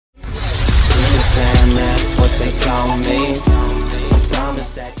on me.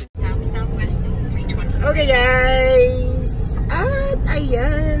 Promise that you Southwest 320. Okay guys, at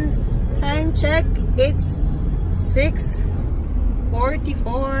ayan, time check, it's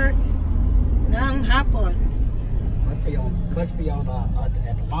 6:44 ng hapon. Must be on at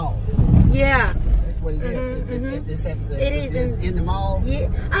the mall. Yeah. That's what it is. It's at the, It is in the mall. Yeah,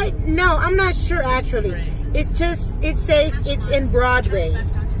 no, I'm not sure actually. It's just, it says it's in Broadway.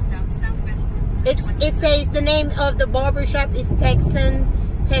 Left onto Southwest. It says the name of the barber shop is Texan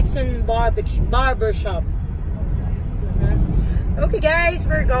Barber Shop. Okay guys,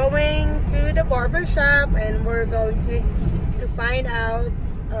 we're going to the barber shop and we're going to find out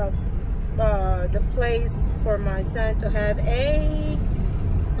the place for my son to have a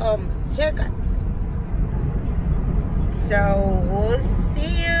haircut. So we'll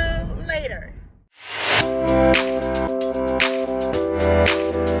see you later.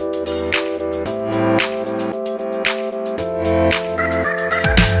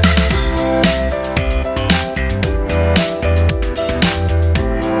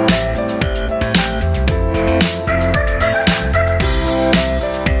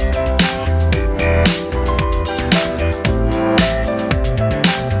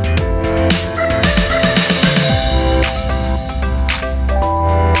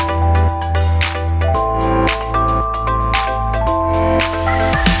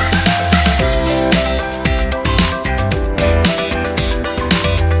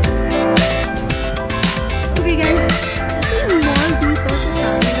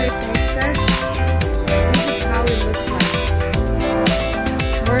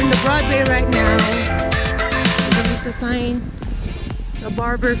 Broadway right now. We need to find a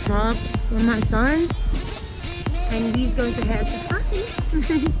barber shop for my son, and he's going to have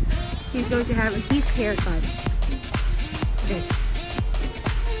he's going to have his haircut. Okay,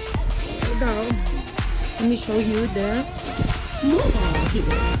 here we go. Let me show you the mall here.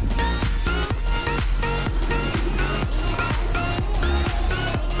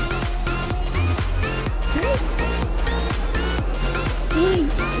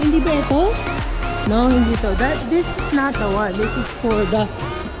 Hindi ba ito? No, hindi to. This is not the one. This is for the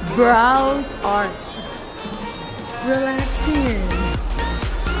brows art. Relaxing.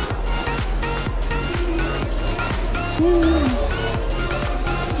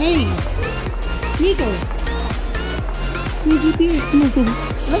 Hey, Nico. Nicky Pierce. No,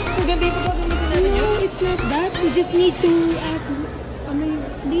 it's not that. We just need to ask.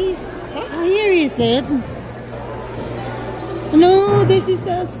 Please. Ah, here is it. No, this is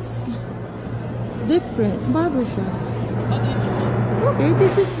a different barbershop. Okay,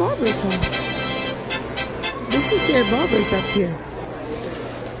 this is barbershop. This is their barbershop here.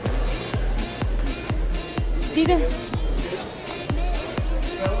 Tita.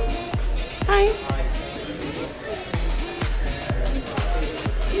 Hi.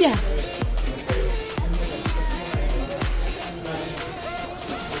 Yeah.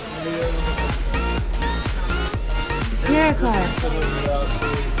 Haircut.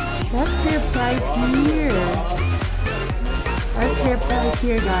 What's their price here? What's their price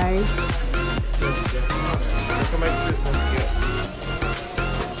here, guys?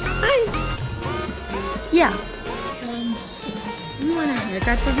 Hi. Yeah. You want a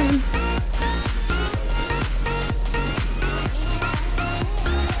haircut for him?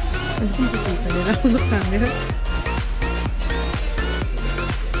 I think it's a camera.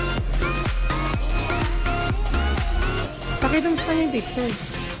 Pakita mo pa yung pictures.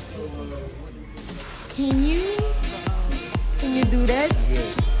 Can you do that?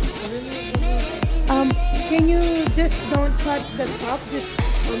 Can you just don't cut the top, just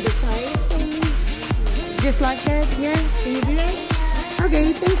on the sides only? Just like that, yeah? Can you do that?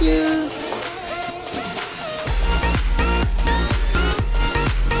 Okay, thank you.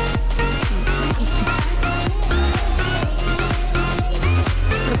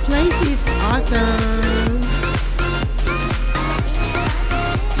 The place is awesome.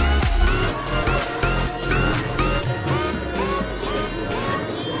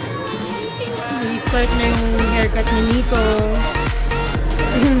 Start na yung haircut ni Nico.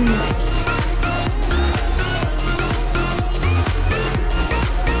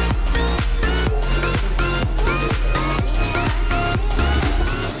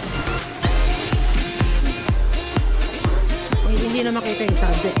 Hindi na makita yung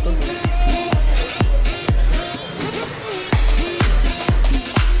subject ko.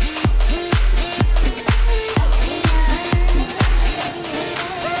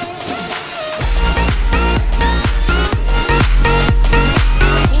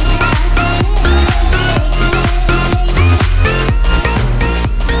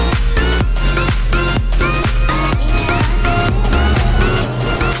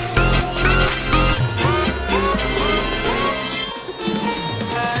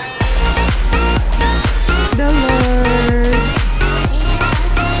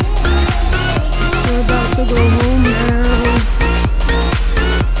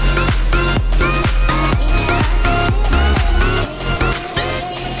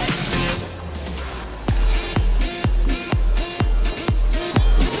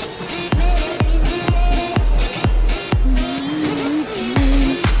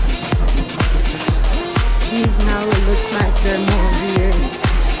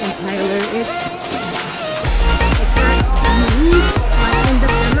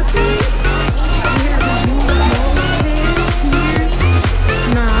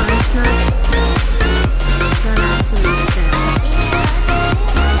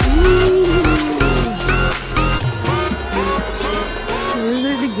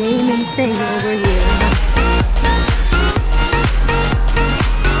 gaming thing over here.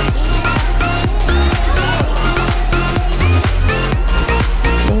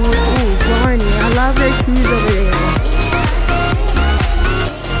 Oh, Barney. I love their shoes over there.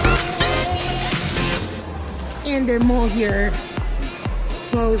 And their mall here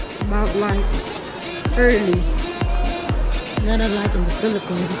closed about like early. Not unlike in the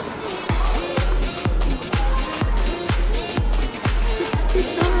Philippines.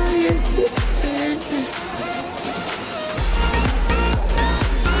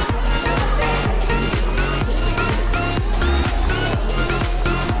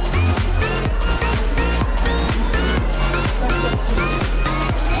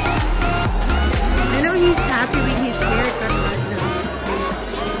 I know he's happy with his haircut right now.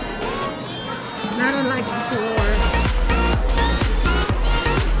 Not unlike before.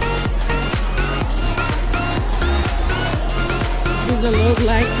 Does it look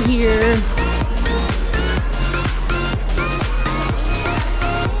like here?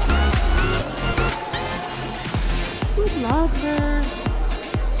 Good lover.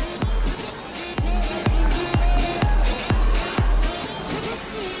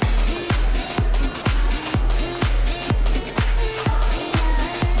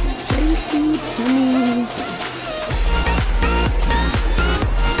 Tracy Penny.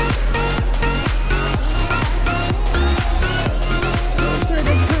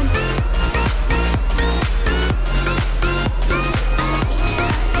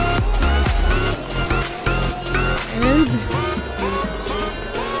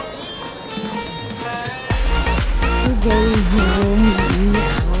 Going home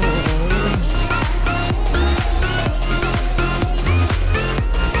now.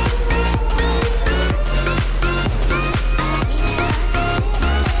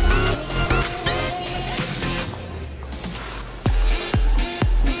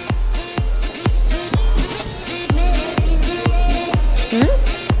 Huh?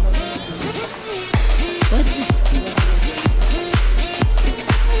 What?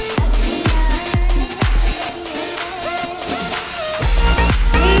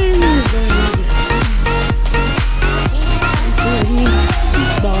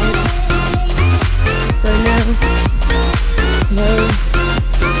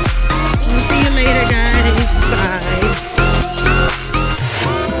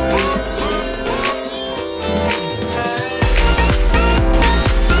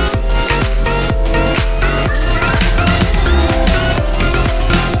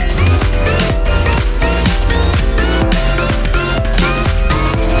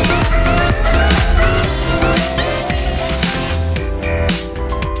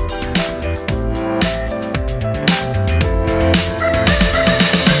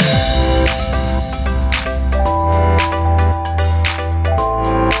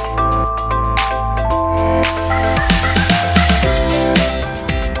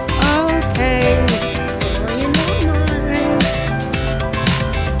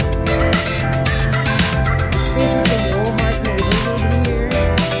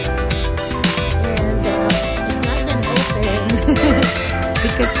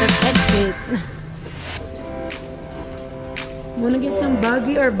 Because the exit. Wanna get some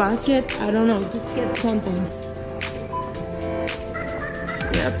buggy or basket? I don't know. Just get something.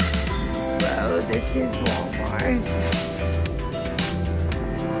 Yep. So this is Walmart.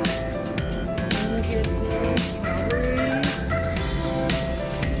 Wanna get some strawberries.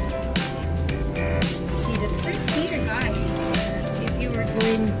 See the trick here, guys. If you were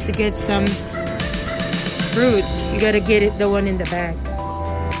going to get some fruit, you gotta get it the one in the back.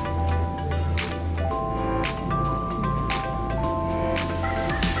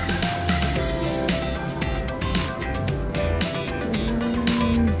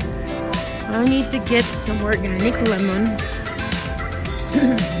 I need to get some organic lemon.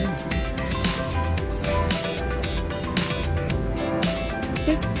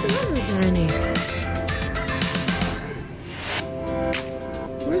 This is not organic.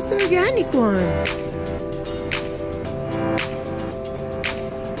 Where's the organic one?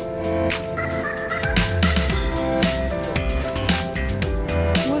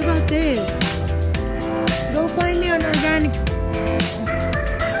 What about this? Go find me an organic.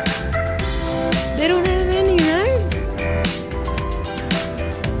 They don't have any, right?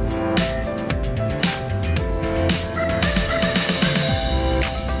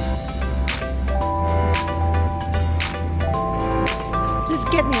 Just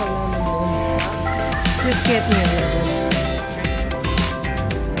get me a lemon. Just get me a lemon.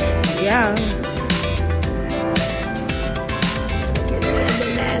 Yeah. Get me a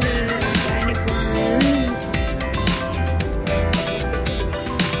banana, organic one.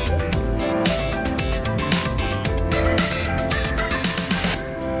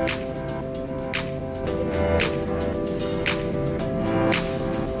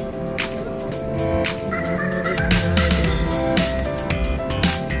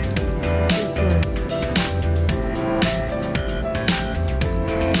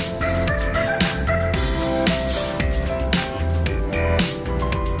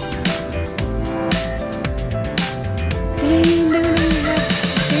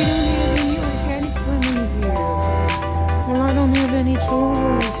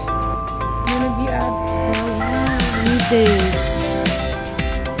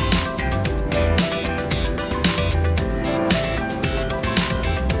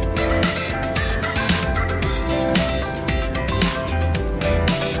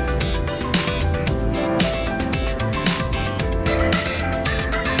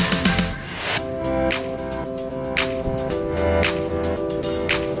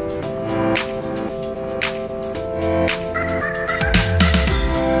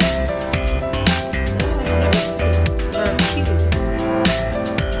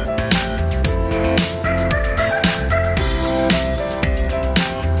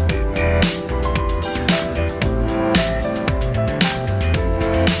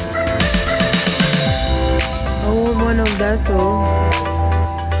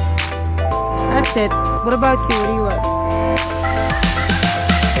 That's it. What about you? What do you want?